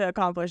love to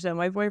accomplish though.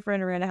 My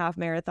boyfriend ran a half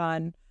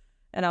marathon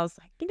and I was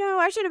like,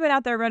 I should have been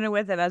out there running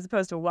with him as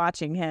opposed to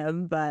watching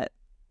him, but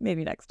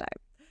maybe next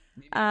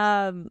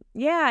time.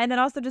 Yeah, and then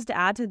also just to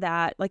add to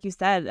that, like you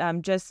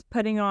said, just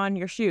putting on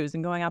your shoes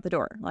and going out the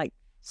door. Like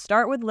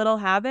start with little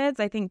habits.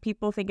 I think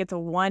people think it's a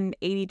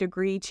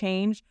 180-degree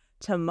change.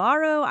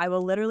 Tomorrow, I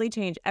will literally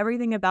change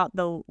everything about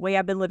the way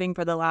I've been living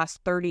for the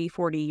last 30,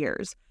 40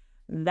 years.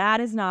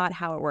 That is not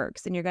how it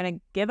works. And you're going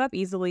to give up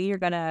easily. You're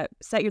going to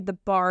set the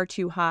bar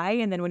too high.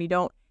 And then when you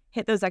don't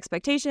hit those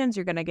expectations,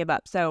 you're going to give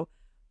up. So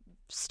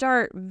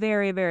start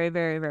very, very,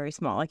 very, very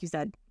small. Like you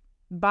said,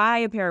 buy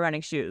a pair of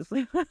running shoes.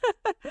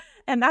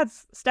 And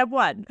that's step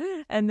 1.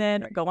 And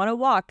then go on a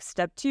walk.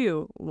 Step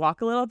 2,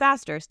 walk a little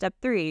faster. Step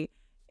 3,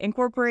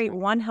 incorporate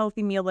 1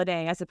 healthy meal a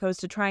day as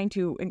opposed to trying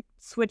to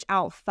switch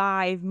out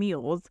 5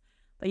 meals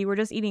that you were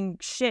just eating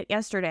shit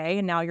yesterday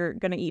and now you're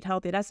going to eat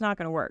healthy. That's not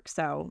going to work.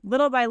 So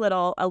little by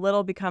little, a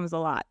little becomes a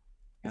lot.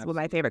 That's one of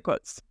my favorite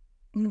quotes.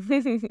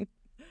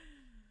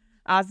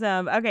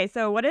 Awesome. Okay,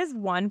 so what is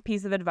one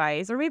piece of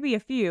advice, or maybe a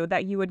few,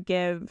 that you would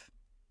give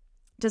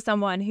to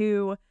someone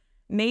who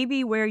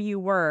maybe where you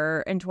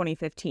were in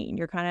 2015,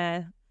 you're kind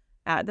of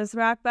at this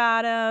rock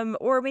bottom,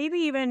 or maybe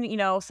even,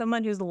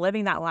 someone who's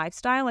living that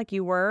lifestyle like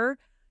you were,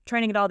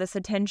 trying to get all this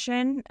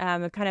attention,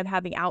 kind of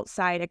having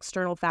outside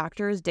external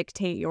factors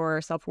dictate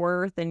your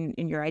self-worth and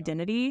your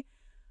identity.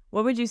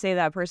 What would you say to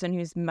that person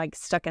who's like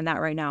stuck in that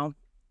right now?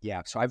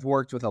 Yeah, so I've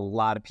worked with a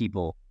lot of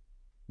people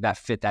that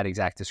fit that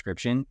exact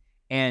description.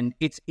 And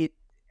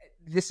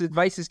this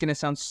advice is going to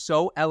sound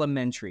so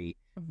elementary,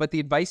 but the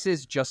advice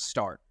is just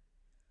start.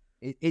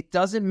 It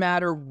doesn't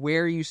matter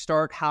where you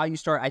start, how you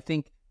start. I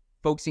think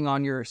focusing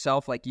on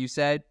yourself, like you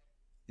said,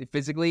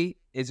 physically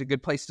is a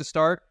good place to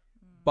start.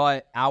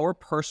 But our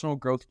personal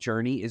growth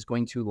journey is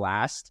going to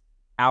last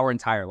our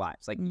entire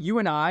lives. Like you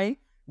and I,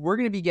 we're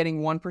going to be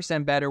getting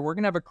 1% better. We're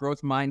going to have a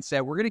growth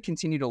mindset. We're going to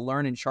continue to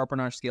learn and sharpen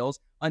our skills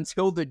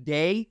until the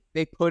day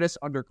they put us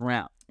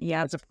underground.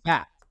 Yeah, it's a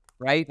fact.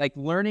 Right? Like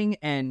learning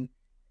and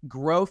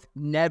growth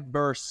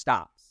never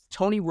stops.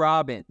 Tony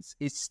Robbins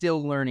is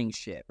still learning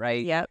shit,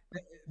 right? Yep.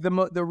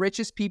 The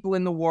richest people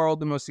in the world,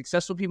 the most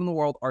successful people in the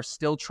world are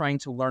still trying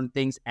to learn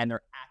things, and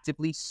they're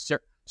actively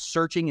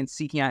searching and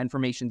seeking out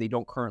information they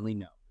don't currently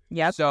know.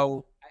 Yep.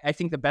 So I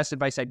think the best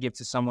advice I'd give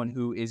to someone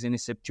who is in a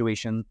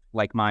situation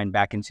like mine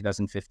back in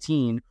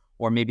 2015,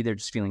 or maybe they're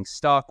just feeling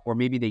stuck, or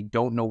maybe they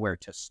don't know where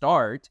to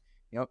start,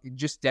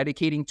 just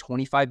dedicating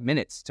 25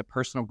 minutes to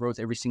personal growth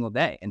every single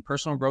day. And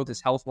personal growth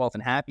is health, wealth,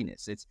 and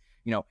happiness. It's,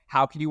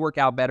 how could you work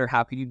out better?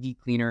 How could you eat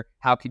cleaner?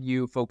 How could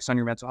you focus on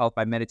your mental health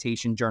by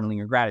meditation, journaling,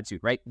 or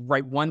gratitude, right?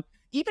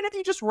 Even if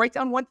you just write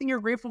down one thing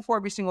you're grateful for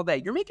every single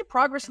day, you're making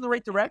progress in the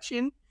right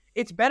direction.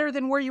 It's better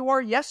than where you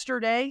were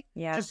yesterday.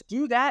 Yeah. Just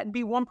do that and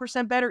be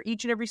 1% better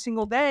each and every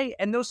single day.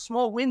 And those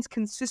small wins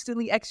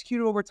consistently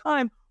executed over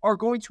time are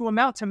going to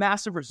amount to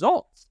massive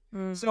results.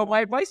 So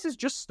my advice is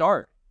just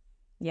start.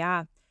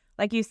 Yeah.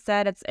 Like you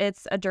said,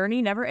 it's a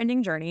journey,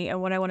 never-ending journey.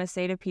 And what I want to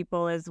say to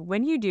people is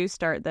when you do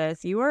start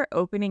this, you are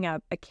opening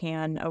up a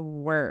can of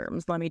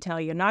worms, let me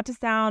tell you. Not to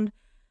sound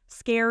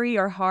scary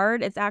or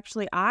hard. It's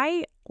actually,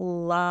 I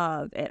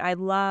love it. I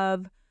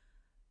love,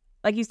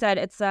 like you said,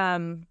 it's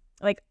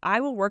like I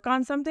will work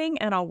on something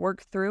and I'll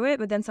work through it,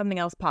 but then something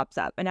else pops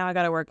up and now I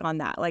got to work on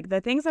that. Like the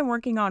things I'm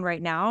working on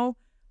right now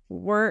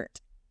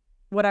weren't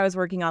what I was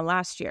working on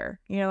last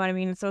year. You know what I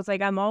mean? So it's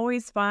like I'm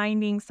always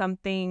finding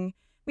something,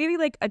 maybe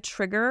like a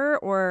trigger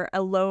or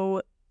a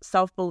low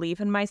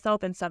self-belief in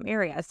myself in some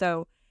area.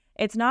 So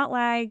it's not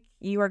like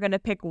you are going to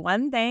pick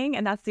one thing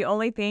and that's the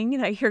only thing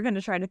that you're going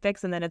to try to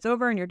fix and then it's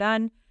over and you're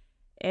done.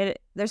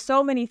 There's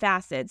so many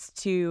facets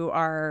to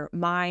our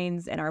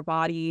minds and our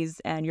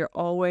bodies, and you're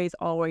always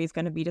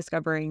going to be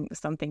discovering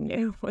something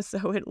new.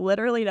 So it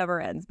literally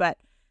never ends, but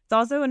it's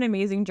also an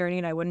amazing journey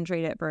and I wouldn't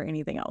trade it for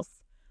anything else.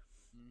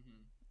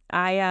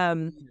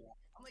 A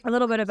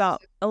little bit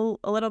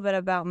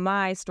about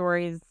my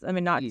stories. I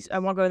mean, I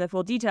won't go into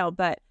full detail,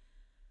 but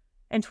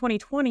in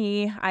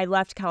 2020, I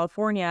left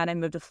California and I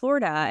moved to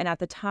Florida. And at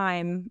the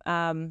time,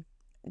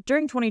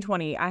 during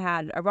 2020, I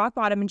had a rock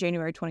bottom in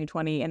January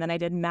 2020, and then I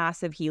did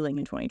massive healing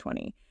in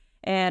 2020.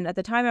 And at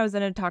the time, I was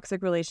in a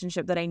toxic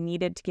relationship that I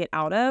needed to get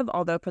out of,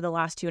 although for the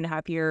last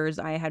 2.5 years,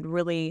 I had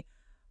really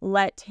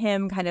let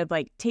him kind of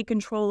like take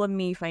control of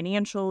me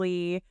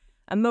financially,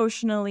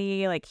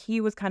 emotionally. Like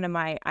he was kind of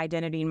my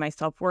identity and my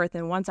self-worth.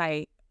 And once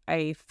I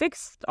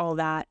fixed all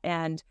that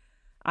and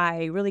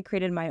I really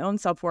created my own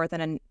self-worth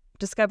and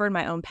discovered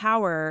my own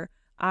power,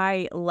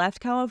 I left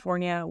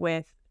California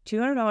with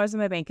 $200 in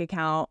my bank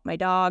account, my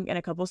dog, and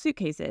a couple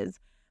suitcases.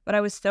 But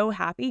I was so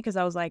happy because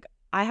I was like,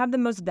 I have the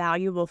most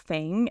valuable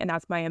thing, and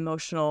that's my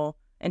emotional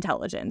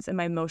intelligence and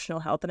my emotional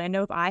health. And I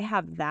know if I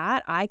have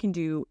that, I can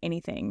do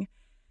anything.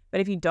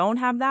 But if you don't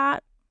have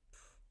that,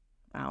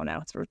 I don't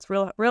know. It's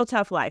real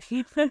tough life.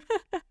 If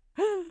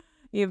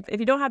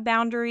you don't have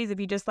boundaries, if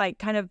you just like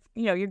kind of,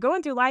 you're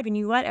going through life and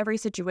you let every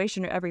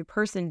situation or every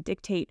person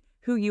dictate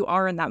who you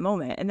are in that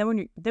moment. And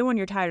then when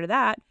you're tired of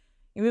that,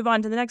 You move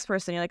on to the next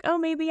person. You're like, oh,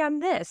 maybe I'm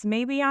this,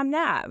 maybe I'm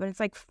that. But it's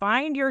like,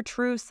 find your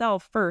true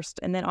self first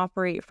and then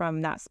operate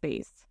from that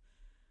space.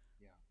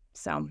 Yeah.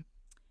 So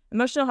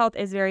emotional health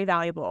is very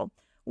valuable.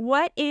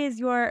 What is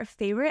your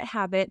favorite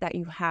habit that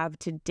you have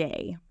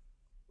today?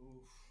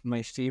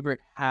 My favorite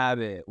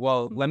habit.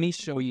 Well, let me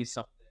show you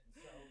something.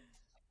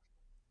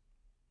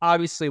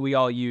 Obviously, we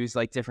all use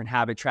like different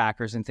habit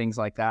trackers and things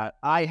like that.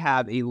 I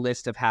have a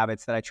list of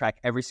habits that I track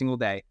every single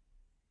day.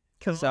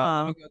 Cool.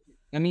 So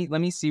let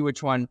me see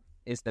which one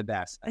is the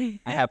best. I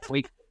have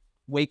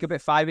wake up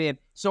at 5 a.m.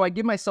 So I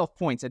give myself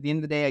points. At the end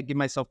of the day, I give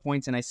myself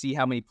points and I see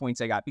how many points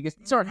I got, because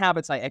these aren't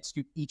habits I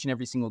execute each and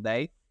every single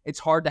day. It's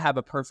hard to have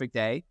a perfect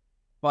day,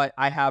 but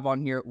I have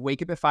on here,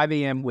 wake up at 5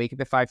 a.m., wake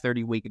up at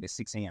 5:30, wake up at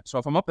 6 a.m. So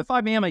if I'm up at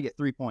 5 a.m., I get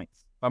 3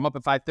 points. If I'm up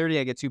at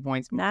 5:30, I get 2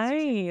 points.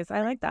 Nice.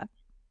 I like that.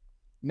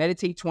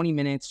 Meditate 20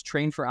 minutes,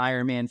 train for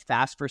Ironman,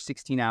 fast for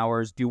 16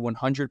 hours, do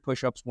 100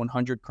 push-ups,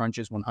 100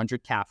 crunches,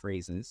 100 calf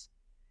raises.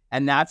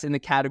 And that's in the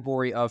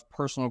category of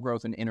personal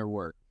growth and inner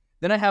work.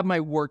 Then I have my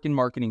work and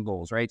marketing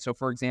goals, right? So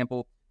for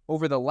example,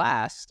 over the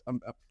last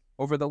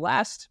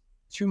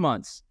 2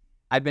 months,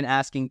 I've been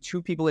asking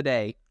 2 people a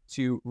day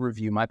to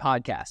review my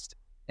podcast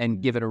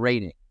and give it a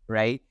rating,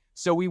 right?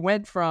 So we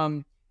went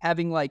from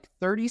having like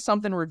 30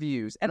 something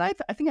reviews, and I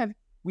think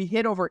we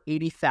hit over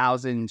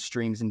 80,000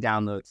 streams and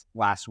downloads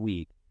last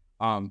week.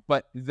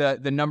 But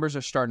the numbers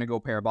are starting to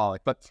go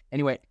parabolic. But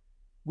anyway,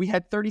 we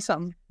had 30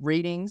 something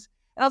ratings.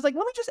 And I was like,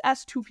 let me just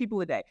ask 2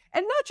 people a day,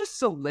 and not just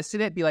solicit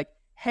it, be like,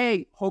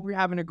 hey, hope you're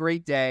having a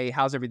great day.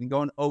 How's everything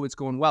going? Oh, it's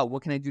going well.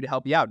 What can I do to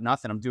help you out?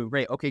 Nothing. I'm doing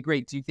great. Okay,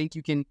 great. Do you think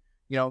you can,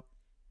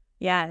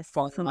 Yes.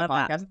 follow my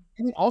podcast? That.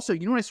 And then also,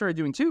 what I started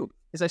doing too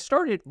is I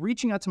started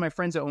reaching out to my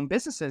friends that own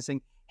businesses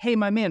saying, hey,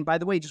 my man, by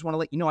the way, just want to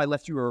let you know I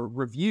left you a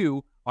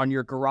review on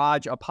your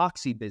garage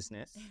epoxy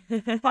business.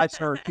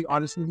 5-star.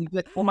 Honestly, he'd be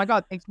like, oh my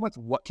God, thanks so much.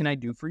 What can I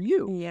do for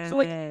you? Yes. So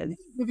like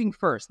moving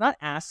first, not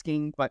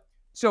asking, but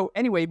so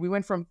anyway, we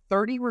went from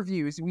 30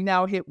 reviews. We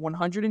now hit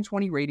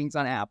 120 ratings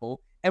on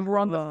Apple, and we're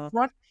on the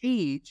front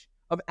page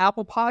of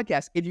Apple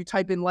Podcasts if you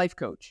type in life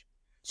coach.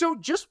 So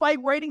just by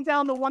writing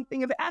down the one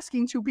thing of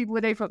asking 2 people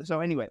a day so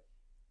anyway.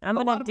 I'm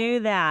going to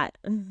do that.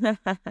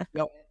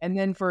 And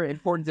then for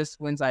important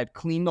disciplines, I've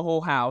cleaned the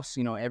whole house.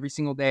 Every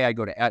single day I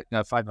go to a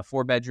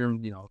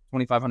 4-bedroom,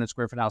 2,500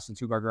 square foot house and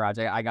 2-car garage.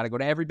 I got to go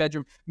to every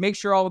bedroom, make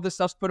sure all of this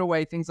stuff's put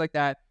away, things like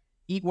that.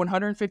 Eat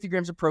 150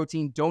 grams of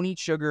protein. Don't eat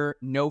sugar.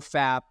 No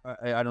fat.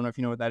 I don't know if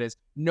you know what that is.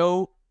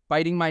 No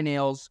biting my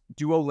nails.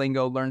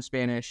 Duolingo. Learn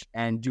Spanish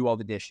and do all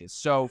the dishes.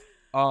 So,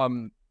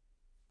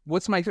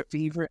 what's my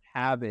favorite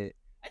habit?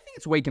 I think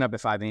it's waking up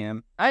at 5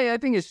 a.m. I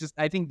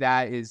think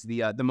that is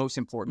the most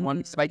important one.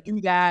 Because if I do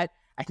that,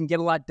 I can get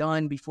a lot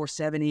done before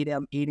 7, 8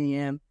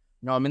 a.m.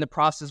 I'm in the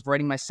process of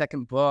writing my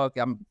second book.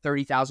 I'm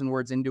 30,000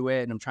 words into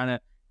it, and I'm trying to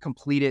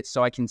complete it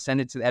so I can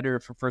send it to the editor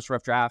for first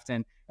rough draft.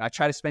 And I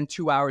try to spend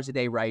 2 hours a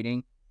day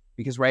writing,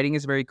 because writing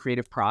is a very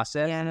creative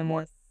process. Yeah, the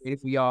more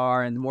creative we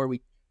are and the more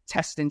we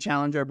test and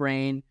challenge our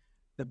brain,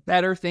 the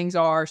better things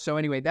are. So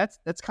anyway, that's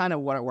kind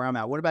of where I'm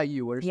at. What about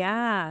you?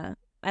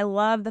 I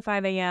love the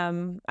 5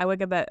 a.m. I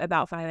wake up at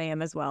about 5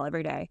 a.m. as well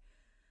every day.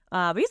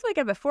 We used to wake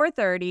up at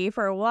 4:30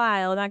 for a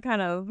while. We're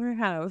kind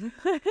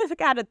of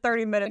got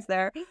 30 minutes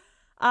there.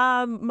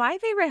 My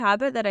favorite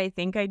habit that I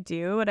think I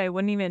do, and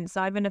it's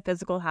not even a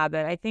physical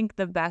habit. I think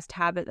the best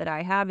habit that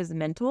I have is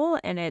mental,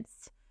 and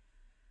it's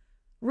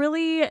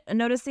really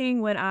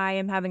noticing when I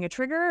am having a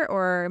trigger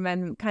or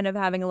I'm kind of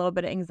having a little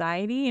bit of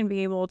anxiety, and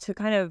be able to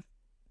kind of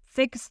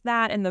fix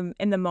that in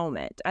the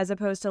moment, as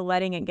opposed to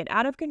letting it get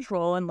out of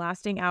control and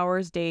lasting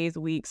hours, days,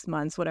 weeks,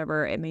 months,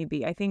 whatever it may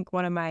be. I think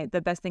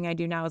the best thing I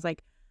do now is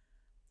like,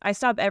 I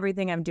stop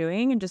everything I'm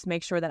doing and just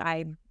make sure that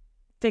I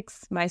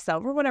fix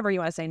myself, or whatever you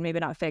want to say, maybe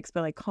not fix,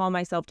 but like calm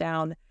myself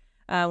down,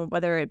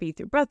 whether it be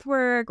through breath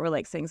work or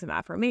like saying some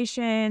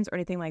affirmations or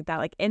anything like that.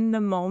 Like in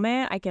the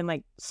moment, I can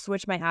like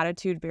switch my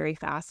attitude very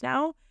fast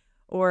now,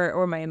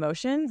 or my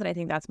emotions. And I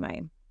think that's my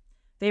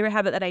favorite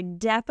habit that I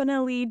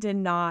definitely did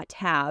not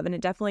have. And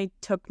it definitely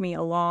took me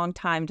a long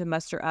time to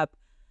muster up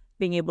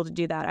being able to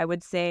do that. I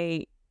would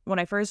say when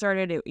I first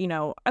started,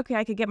 okay,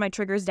 I could get my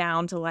triggers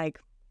down to like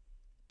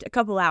a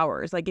couple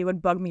hours. Like it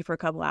would bug me for a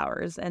couple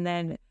hours. And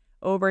then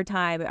over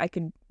time, I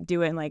could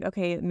do it in like,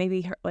 okay,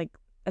 maybe like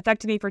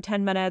affected me for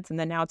 10 minutes. And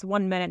then now it's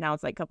 1 minute. Now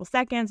it's like a couple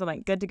seconds. I'm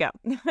like, good to go.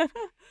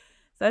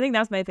 So I think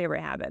that's my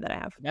favorite habit that I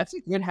have. That's a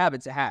good habit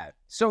to have.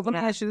 So let me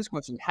ask you this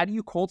question. How do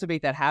you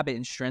cultivate that habit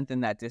and strengthen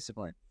that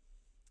discipline?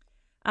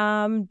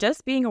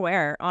 Just being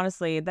aware,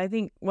 honestly. I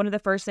think one of the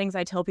first things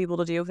I tell people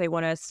to do if they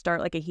want to start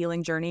like a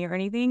healing journey or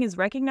anything is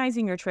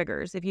recognizing your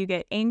triggers. If you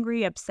get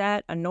angry,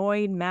 upset,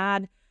 annoyed,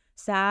 mad,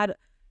 sad,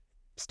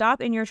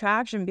 stop in your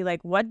tracks and be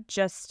like, what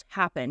just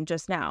happened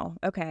just now?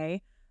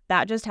 Okay,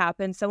 that just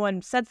happened.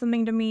 Someone said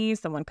something to me.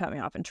 Someone cut me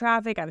off in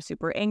traffic. I'm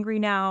super angry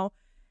now.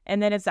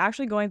 And then it's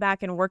actually going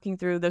back and working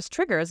through those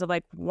triggers of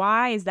like,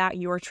 why is that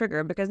your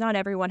trigger? Because not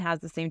everyone has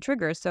the same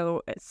trigger.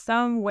 So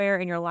somewhere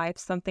in your life,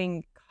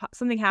 something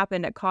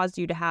happened that caused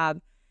you to have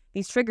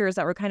these triggers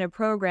that were kind of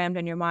programmed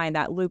in your mind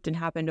that looped and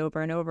happened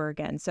over and over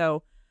again.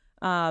 So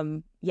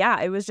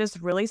Yeah, it was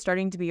just really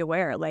starting to be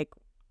aware. Like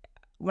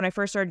when I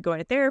first started going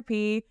to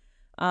therapy,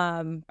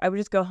 I would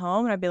just go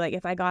home and I'd be like,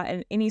 if I got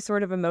any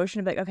sort of emotion,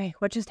 I'd be like, okay,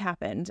 what just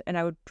happened? And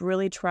I would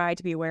really try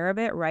to be aware of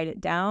it, write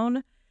it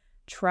down,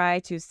 try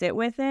to sit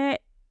with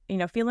it. You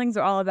know, feelings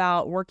are all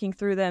about working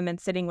through them and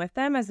sitting with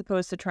them as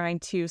opposed to trying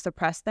to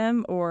suppress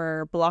them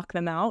or block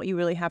them out. You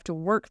really have to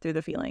work through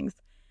the feelings.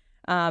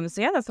 So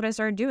yeah, that's what I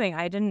started doing.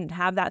 I didn't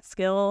have that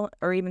skill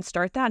or even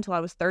start that until I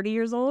was 30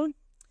 years old.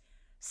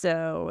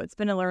 So it's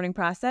been a learning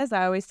process.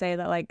 I always say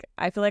that, like,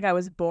 I feel like I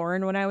was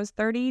born when I was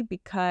 30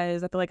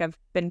 because I feel like I've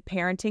been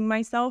parenting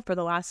myself for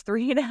the last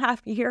 3.5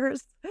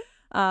 years.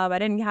 I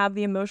didn't have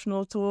the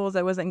emotional tools.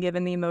 I wasn't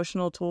given the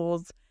emotional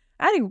tools.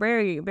 I had a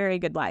very, very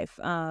good life.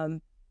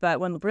 But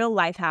when real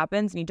life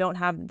happens and you don't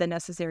have the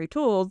necessary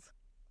tools,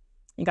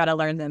 you got to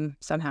learn them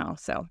somehow.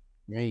 So,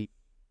 Right.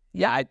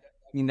 Yeah. I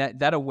mean,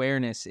 that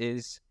awareness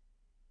is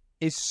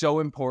so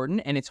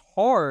important, and it's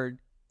hard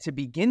to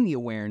begin the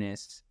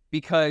awareness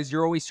because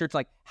you're always searching,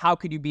 like, how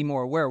could you be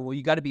more aware? Well,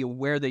 you got to be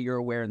aware that you're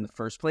aware in the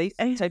first place,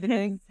 type of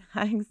thing.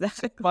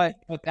 Exactly. But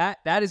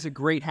that is a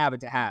great habit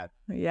to have.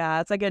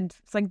 Yeah, it's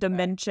like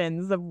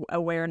dimensions of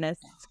awareness.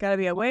 It's got to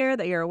be aware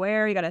that you're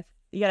aware. You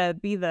gotta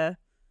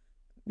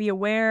be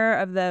aware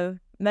of the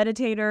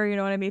meditator. You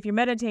know what I mean? If you're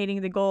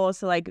meditating, the goal is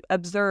to like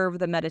observe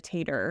the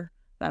meditator.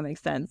 If that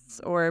makes sense,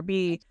 or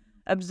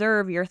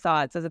observe your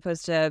thoughts as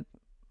opposed to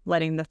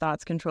letting the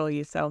thoughts control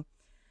you. So.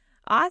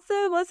 Awesome.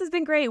 Well, this has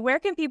been great. Where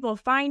can people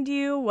find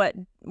you? What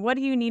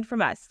do you need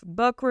from us?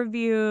 Book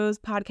reviews,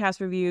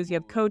 podcast reviews, you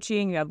have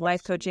coaching, you have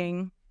life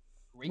coaching.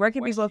 Where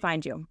can people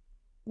find you?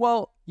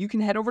 Well, you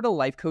can head over to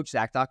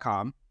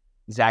lifecoachzach.com.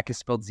 Zach is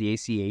spelled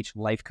Z-A-C-H,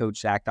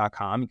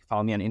 lifecoachzach.com. You can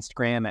follow me on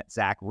Instagram at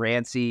Zach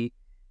Rancy.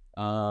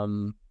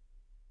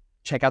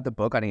 Check out the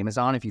book on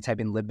Amazon. If you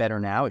type in Live Better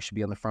Now, it should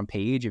be on the front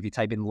page. If you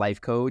type in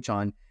Life Coach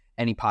on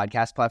any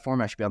podcast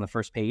platform, I should be on the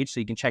first page. So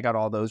you can check out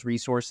all those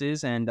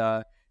resources. And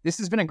this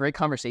has been a great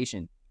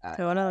conversation.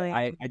 Totally.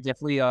 I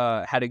definitely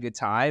had a good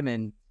time.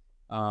 And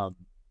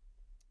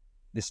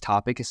this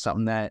topic is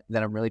something that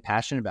I'm really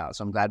passionate about.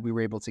 So I'm glad we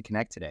were able to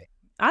connect today.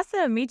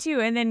 Awesome. Me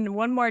too. And then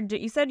one more.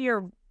 You said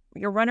your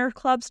runner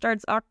club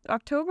starts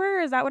October?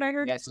 Is that what I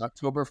heard? Yes,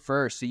 October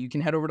 1st. So you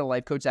can head over to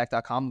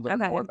lifecoachzach.com, learn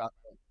more about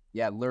it.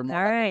 Yeah, learn more.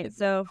 All right.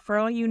 So for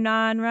all you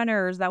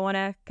non-runners that want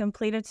to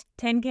complete a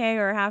 10K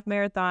or a half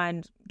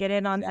marathon, get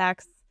in on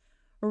Zach's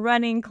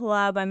running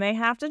club. I may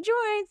have to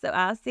join, so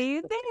I'll see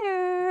you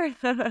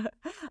there.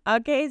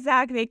 Okay,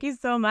 Zach, thank you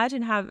so much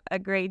and have a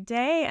great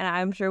day. And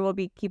I'm sure we'll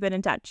be keeping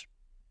in touch.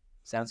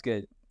 Sounds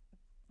good.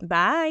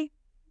 Bye.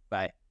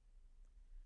 Bye.